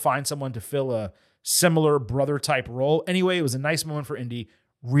they'll find someone to fill a similar brother-type role. Anyway, it was a nice moment for Indy.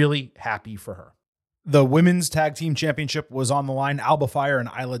 Really happy for her. The Women's Tag Team Championship was on the line. Alba Fire and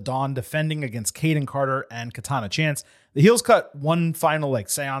Isla Dawn defending against Kaden Carter and Katana Chance. The heels cut one final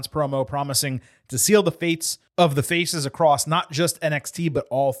seance promo promising to seal the fates of the faces across not just NXT, but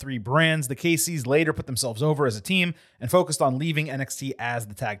all three brands. The KCs later put themselves over as a team and focused on leaving NXT as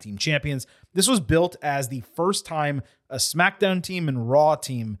the tag team champions. This was built as the first time a SmackDown team and Raw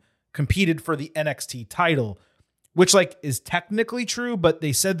team competed for the NXT title, which is technically true, but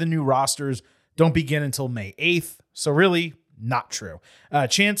they said the new rosters don't begin until May 8th. So really not true.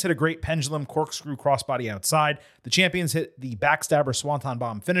 Chance hit a great pendulum corkscrew crossbody outside. The champions hit the backstabber swanton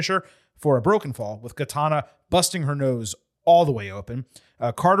bomb finisher for a broken fall, with Katana busting her nose all the way open.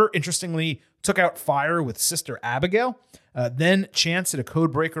 Carter, interestingly, took out Fire with Sister Abigail. Then Chance hit a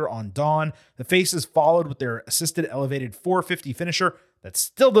code breaker on Dawn. The faces followed with their assisted elevated 450 finisher that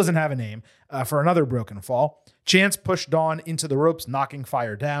still doesn't have a name for another broken fall. Chance pushed Dawn into the ropes, knocking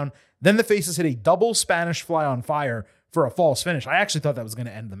Fire down. Then the faces hit a double Spanish fly on Fire for a false finish. I actually thought that was going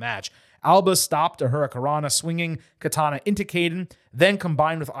to end the match. Alba stopped a Hurricanrana, swinging Katana into Kaden, then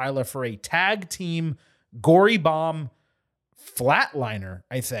combined with Isla for a tag team gory bomb flatliner,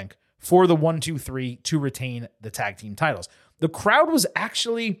 I think, for the 1-2-3 to retain the tag team titles. The crowd was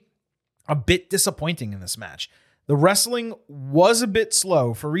actually a bit disappointing in this match. The wrestling was a bit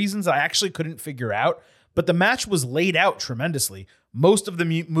slow for reasons I actually couldn't figure out, but the match was laid out tremendously. Most of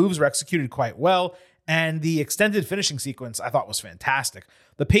the moves were executed quite well, and the extended finishing sequence I thought was fantastic.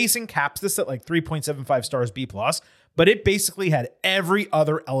 The pacing caps this at 3.75 stars B+, but it basically had every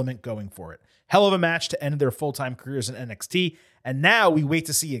other element going for it. Hell of a match to end their full-time careers in NXT, and now we wait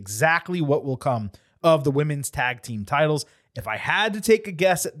to see exactly what will come of the women's tag team titles. If I had to take a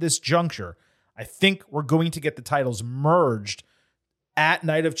guess at this juncture, I think we're going to get the titles merged at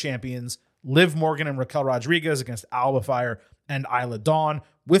Night of Champions. Liv Morgan and Raquel Rodriguez against Alba Fire and Isla Dawn,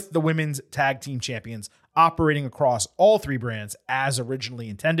 with the women's tag team champions operating across all three brands as originally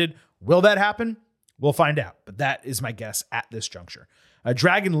intended. Will that happen? We'll find out, but that is my guess at this juncture.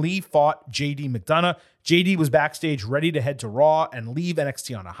 Dragon Lee fought JD McDonough. JD was backstage ready to head to Raw and leave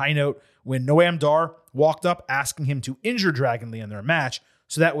NXT on a high note when Noam Dar walked up asking him to injure Dragon Lee in their match,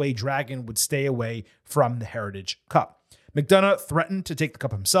 so that way Dragon would stay away from the Heritage Cup. McDonough threatened to take the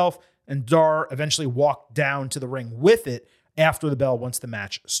cup himself, and Dar eventually walked down to the ring with it after the bell once the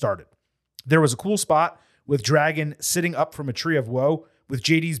match started. There was a cool spot with Dragon sitting up from a tree of woe, with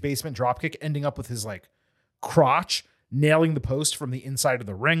JD's basement dropkick ending up with his crotch nailing the post from the inside of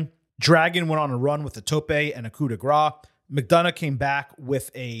the ring. Dragon went on a run with a tope and a coup de grace. McDonough came back with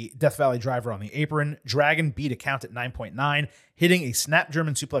a Death Valley driver on the apron. Dragon beat a count at 9.9, hitting a snap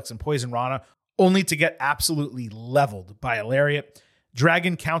German suplex and Poison Rana, only to get absolutely leveled by a lariat.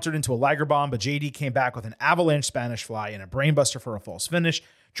 Dragon countered into a Liger Bomb, but JD came back with an avalanche Spanish fly and a brainbuster for a false finish.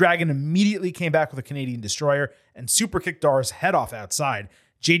 Dragon immediately came back with a Canadian Destroyer and super kicked Dar's head off outside.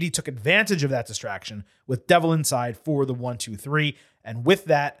 JD took advantage of that distraction with Devil Inside for the 1-2-3. And with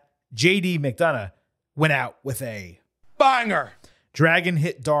that, JD McDonough went out with a banger. Dragon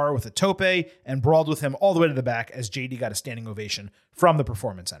hit Dar with a tope and brawled with him all the way to the back as JD got a standing ovation from the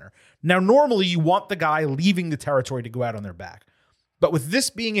Performance Center. Now, normally you want the guy leaving the territory to go out on their back. But with this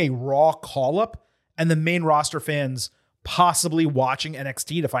being a Raw call-up and the main roster fans possibly watching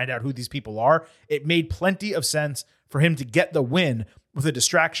NXT to find out who these people are, it made plenty of sense for him to get the win with a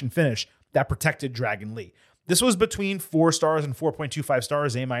distraction finish that protected Dragon Lee. This was between 4 stars and 4.25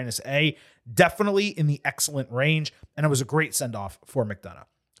 stars, A-A, definitely in the excellent range, and it was a great send-off for McDonough.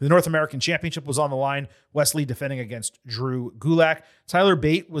 The North American Championship was on the line, Wesley defending against Drew Gulak. Tyler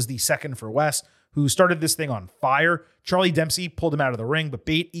Bate was the second for Wes, who started this thing on fire. Charlie Dempsey pulled him out of the ring, but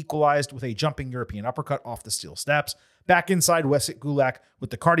Bate equalized with a jumping European uppercut off the steel steps. Back inside, Wes hit Gulak with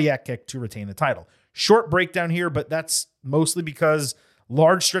the cardiac kick to retain the title. Short breakdown here, but that's mostly because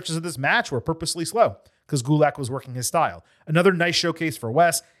large stretches of this match were purposely slow because Gulak was working his style. Another nice showcase for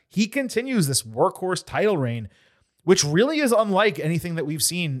Wes. He continues this workhorse title reign which really is unlike anything that we've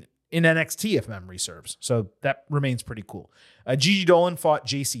seen in NXT, if memory serves. So that remains pretty cool. Gigi Dolan fought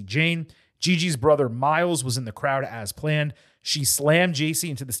JC Jane. Gigi's brother Miles was in the crowd as planned. She slammed JC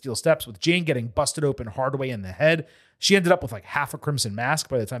into the steel steps, with Jane getting busted open hard way in the head. She ended up with like half a crimson mask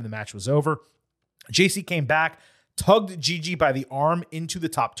by the time the match was over. JC came back, tugged Gigi by the arm into the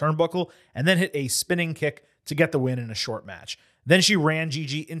top turnbuckle, and then hit a spinning kick to get the win in a short match. Then she ran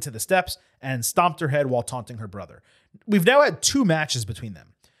Gigi into the steps and stomped her head while taunting her brother. We've now had 2 matches between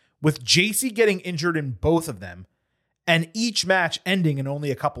them, with JC getting injured in both of them, and each match ending in only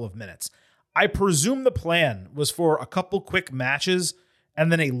a couple of minutes. I presume the plan was for a couple quick matches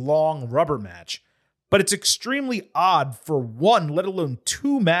and then a long rubber match, but it's extremely odd for 1, let alone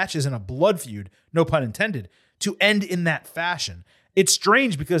 2 matches in a blood feud, no pun intended, to end in that fashion. It's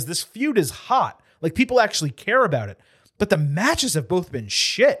strange because this feud is hot. Like, people actually care about it, but the matches have both been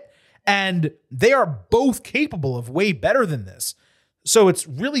shit, and they are both capable of way better than this. So it's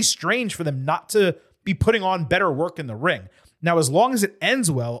really strange for them not to be putting on better work in the ring. Now, as long as it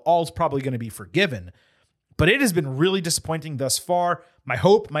ends well, all's probably going to be forgiven, but it has been really disappointing thus far. My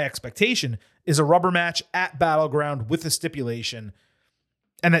hope, my expectation is a rubber match at Battleground with a stipulation,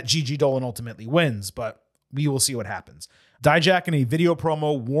 and that Gigi Dolan ultimately wins, but we will see what happens. Dijak in a video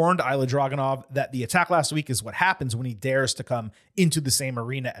promo warned Ilya Dragunov that the attack last week is what happens when he dares to come into the same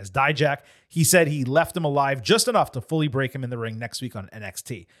arena as Dijak. He said he left him alive just enough to fully break him in the ring next week on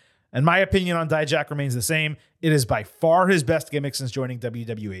NXT. And my opinion on Dijak remains the same. It is by far his best gimmick since joining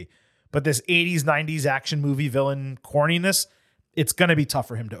WWE. But this 80s, 90s action movie villain corniness, it's going to be tough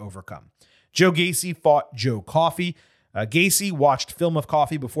for him to overcome. Joe Gacy fought Joe Coffey. Gacy watched film of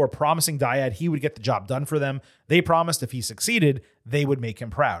Coffey before promising Dyad he would get the job done for them. They promised if he succeeded, they would make him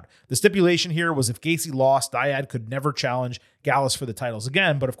proud. The stipulation here was if Gacy lost, Dyad could never challenge Gallus for the titles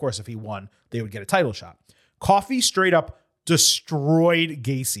again, but of course if he won, they would get a title shot. Coffey straight up destroyed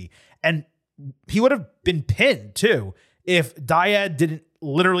Gacy, and he would have been pinned too if Dyad didn't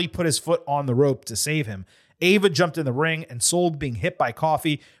literally put his foot on the rope to save him. Ava jumped in the ring and sold being hit by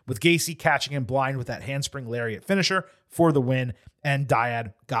Coffey, with Gacy catching him blind with that handspring lariat finisher for the win, and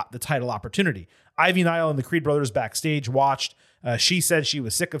Dyad got the title opportunity. Ivy Nile and the Creed brothers backstage watched. She said she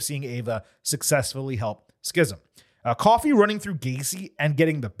was sick of seeing Ava successfully help Schism. Coffey running through Gacy and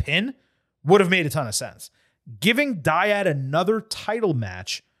getting the pin would have made a ton of sense. Giving Dyad another title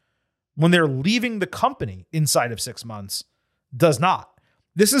match when they're leaving the company inside of 6 months does not.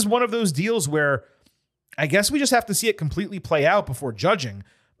 This is one of those deals where I guess we just have to see it completely play out before judging,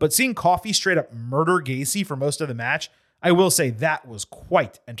 but seeing Coffey straight up murder Gacy for most of the match, I will say that was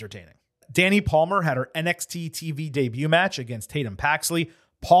quite entertaining. Danny Palmer had her NXT TV debut match against Tatum Paxley.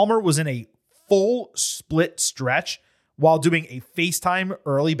 Palmer was in a full split stretch while doing a FaceTime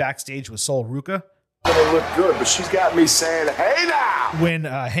early backstage with Sol Ruca. Gonna look good, but she's got me saying, hey now! When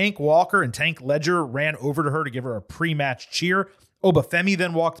Hank Walker and Tank Ledger ran over to her to give her a pre-match cheer, Obafemi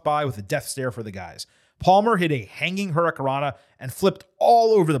then walked by with a death stare for the guys. Palmer hit a hanging hurricanrana and flipped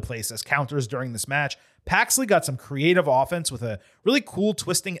all over the place as counters during this match. Paxley got some creative offense with a really cool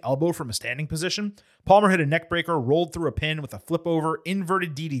twisting elbow from a standing position. Palmer hit a neckbreaker, rolled through a pin with a flip over,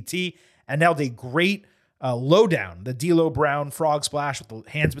 inverted DDT, and nailed a great lowdown, the D'Lo Brown frog splash with the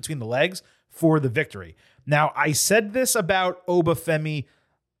hands between the legs for the victory. Now, I said this about Obafemi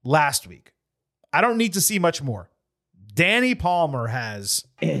last week. I don't need to see much more. Danny Palmer has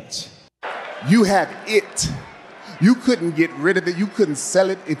it. You have it. You couldn't get rid of it. You couldn't sell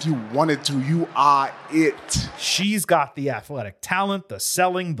it if you wanted to. You are it. She's got the athletic talent, the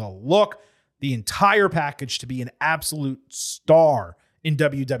selling, the look, the entire package to be an absolute star in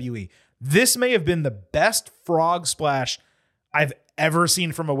WWE. This may have been the best frog splash I've ever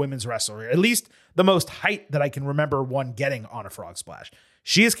seen from a women's wrestler, at least the most height that I can remember one getting on a frog splash.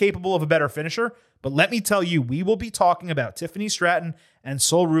 She is capable of a better finisher, but let me tell you, we will be talking about Tiffany Stratton and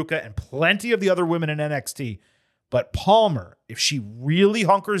Sol Ruca and plenty of the other women in NXT. But Palmer, if she really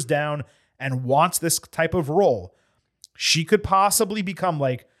hunkers down and wants this type of role, she could possibly become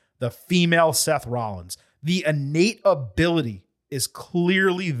like the female Seth Rollins. The innate ability is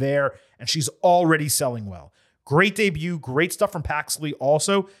clearly there, and she's already selling well. Great debut, great stuff from Paxley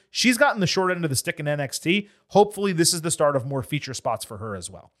also. She's gotten the short end of the stick in NXT. Hopefully this is the start of more feature spots for her as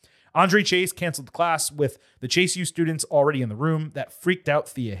well. Andre Chase canceled the class with the Chase U students already in the room. That freaked out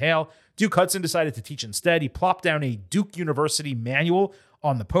Thea Hale. Duke Hudson decided to teach instead. He plopped down a Duke University manual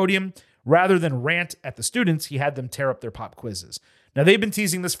on the podium. Rather than rant at the students, he had them tear up their pop quizzes. Now, they've been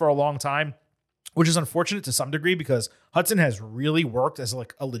teasing this for a long time. which is unfortunate to some degree because Hudson has really worked as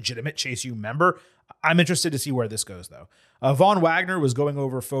like a legitimate Chase U member. I'm interested to see where this goes, though. Von Wagner was going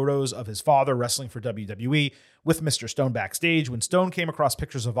over photos of his father wrestling for WWE with Mr. Stone backstage when Stone came across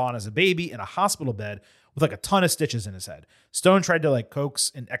pictures of Von as a baby in a hospital bed with like a ton of stitches in his head. Stone tried to like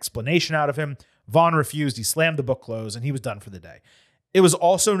coax an explanation out of him. Von refused. He slammed the book closed and he was done for the day. It was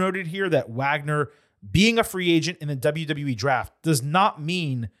also noted here that Wagner being a free agent in the WWE draft does not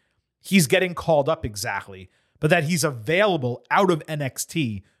mean he's getting called up exactly, but that he's available out of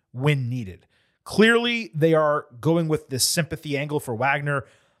NXT when needed. Clearly, they are going with this sympathy angle for Wagner,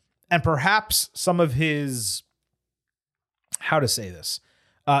 and perhaps some of his,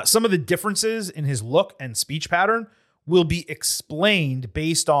 some of the differences in his look and speech pattern will be explained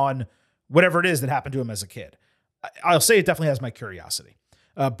based on whatever it is that happened to him as a kid. I'll say it definitely has my curiosity.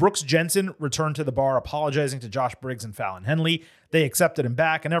 Brooks Jensen returned to the bar apologizing to Josh Briggs and Fallon Henley. They accepted him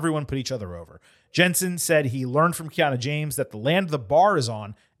back, and everyone put each other over. Jensen said he learned from Kiana James that the land the bar is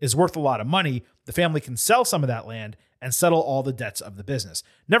on is worth a lot of money. The family can sell some of that land and settle all the debts of the business.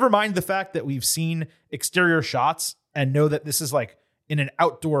 Never mind the fact that we've seen exterior shots and know that this is like in an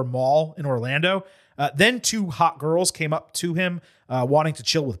outdoor mall in Orlando. Then two hot girls came up to him wanting to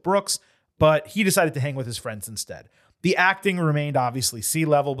chill with Brooks, but he decided to hang with his friends instead. The acting remained obviously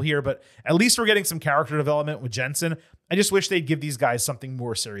C-level here, but at least we're getting some character development with Jensen. I just wish they'd give these guys something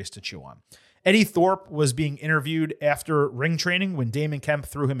more serious to chew on. Eddie Thorpe was being interviewed after ring training when Damon Kemp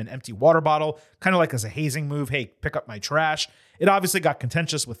threw him an empty water bottle, kind of like as a hazing move. Hey, pick up my trash. It obviously got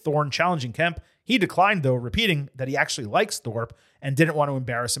contentious with Thorne challenging Kemp. He declined, though, repeating that he actually likes Thorpe and didn't want to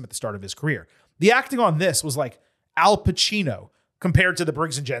embarrass him at the start of his career. The acting on this was like Al Pacino compared to the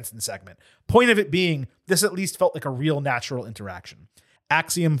Briggs and Jensen segment. Point of it being, this at least felt like a real natural interaction.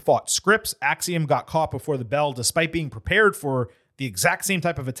 Axiom fought Scripps. Axiom got caught before the bell despite being prepared for the exact same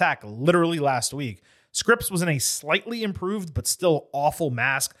type of attack literally last week. Scripps was in a slightly improved but still awful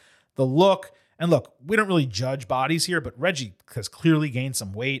mask. The look, and look, we don't really judge bodies here, but Reggie has clearly gained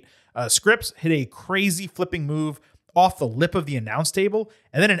some weight. Scripps hit a crazy flipping move off the lip of the announce table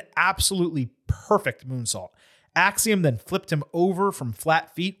and then an absolutely perfect moonsault. Axiom then flipped him over from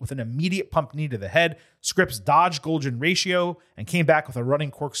flat feet with an immediate pump knee to the head. Scripps dodged Golden Ratio and came back with a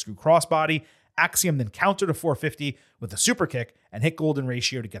running corkscrew crossbody. Axiom then countered a 450 with a super kick and hit Golden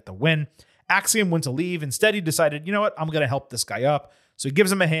Ratio to get the win. Axiom went to leave. Instead, he decided, you know what? I'm going to help this guy up. So he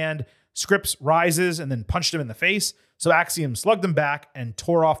gives him a hand. Scripps rises and then punched him in the face. So Axiom slugged him back and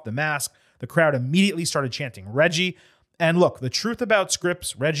tore off the mask. The crowd immediately started chanting Reggie. And look, the truth about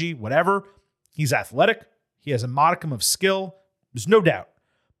Scripps, Reggie, whatever, he's athletic. He has a modicum of skill. There's no doubt.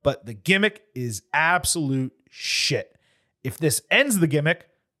 But the gimmick is absolute shit. If this ends the gimmick,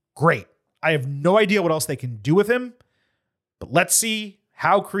 great. I have no idea what else they can do with him, but let's see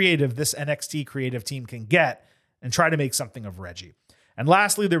how creative this NXT creative team can get and try to make something of Reggie. And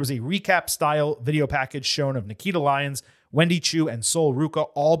lastly, there was a recap-style video package shown of Nikita Lyons, Wendy Chu, and Sol Ruka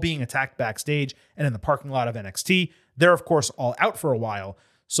all being attacked backstage and in the parking lot of NXT. They're, of course, all out for a while.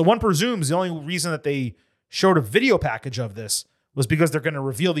 So one presumes the only reason that they showed a video package of this was because they're going to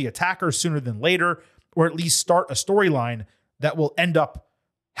reveal the attackers sooner than later, or at least start a storyline that will end up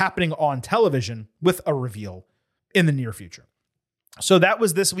happening on television with a reveal in the near future. So that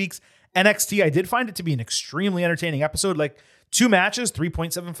was this week's NXT. I did find it to be an extremely entertaining episode, like 2 matches,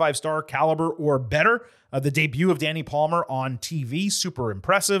 3.75 star caliber or better. The debut of Danny Palmer on TV, super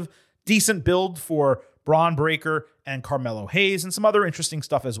impressive. Decent build for Braun Breaker and Carmelo Hayes and some other interesting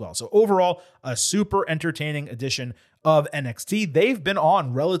stuff as well. So overall, a super entertaining edition of NXT. They've been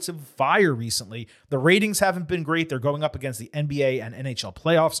on relative fire recently. The ratings haven't been great. They're going up against the NBA and NHL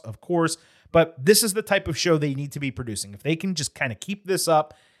playoffs, of course, but this is the type of show they need to be producing. If they can just kind of keep this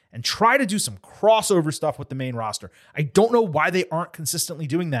up and try to do some crossover stuff with the main roster. I don't know why they aren't consistently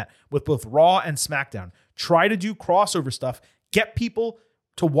doing that with both Raw and SmackDown. Try to do crossover stuff. Get people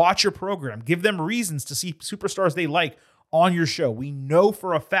to watch your program. Give them reasons to see superstars they like on your show. We know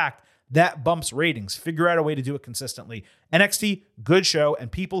for a fact that bumps ratings. Figure out a way to do it consistently. NXT, good show.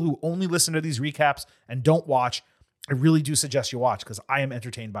 And people who only listen to these recaps and don't watch, I really do suggest you watch because I am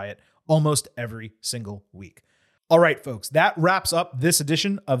entertained by it almost every single week. All right, folks, that wraps up this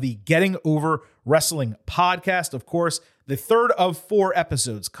edition of the Getting Over Wrestling podcast. Of course, the third of 4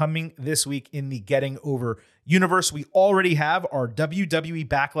 episodes coming this week in the Getting Over universe. We already have our WWE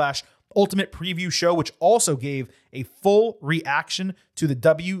Backlash Ultimate Preview show, which also gave a full reaction to the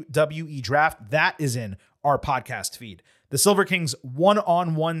WWE Draft. That is in our podcast feed. The Silver Kings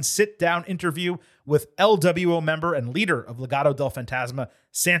one-on-one sit-down interview with LWO member and leader of Legado del Fantasma,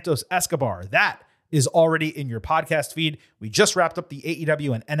 Santos Escobar. That is already in your podcast feed. We just wrapped up the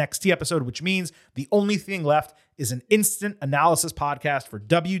AEW and NXT episode, which means the only thing left is an instant analysis podcast for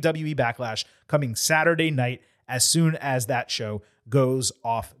WWE Backlash coming Saturday night as soon as that show goes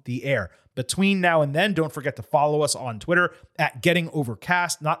off the air. Between now and then, don't forget to follow us on Twitter at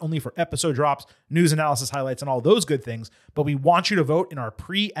GettingOverCast, not only for episode drops, news analysis highlights, and all those good things, but we want you to vote in our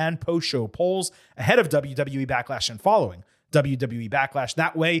pre- and post-show polls ahead of WWE Backlash and following WWE Backlash.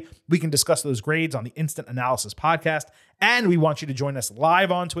 That way, we can discuss those grades on the Instant Analysis podcast, and we want you to join us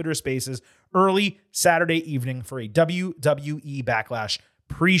live on Twitter Spaces early Saturday evening for a WWE Backlash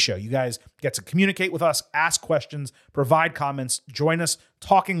pre-show. You guys get to communicate with us, ask questions, provide comments, join us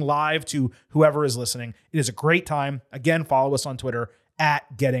talking live to whoever is listening. It is a great time. Again, follow us on Twitter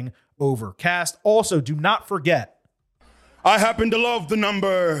at GettingOverCast. Also, do not forget, I happen to love the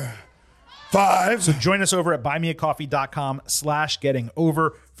number 5. so join us over at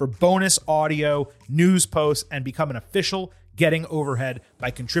buymeacoffee.com/gettingover for bonus audio, news posts, and become an official Getting Overhead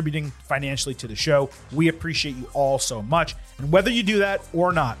by contributing financially to the show. We appreciate you all so much. And whether you do that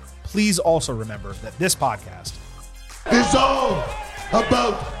or not, please also remember that this podcast It's all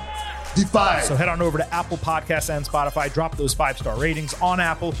about the 5. So head on over to Apple Podcasts and Spotify. Drop those 5-star ratings on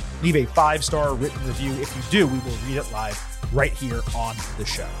Apple. Leave a 5-star written review. If you do, we will read it live right here on the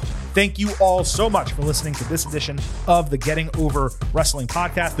show. Thank you all so much for listening to this edition of the Getting Over Wrestling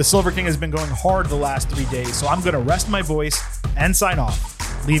podcast. The Silver King has been going hard the last 3 days, so I'm going to rest my voice and sign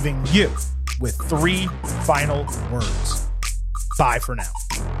off, leaving you with 3 final words. Bye for now.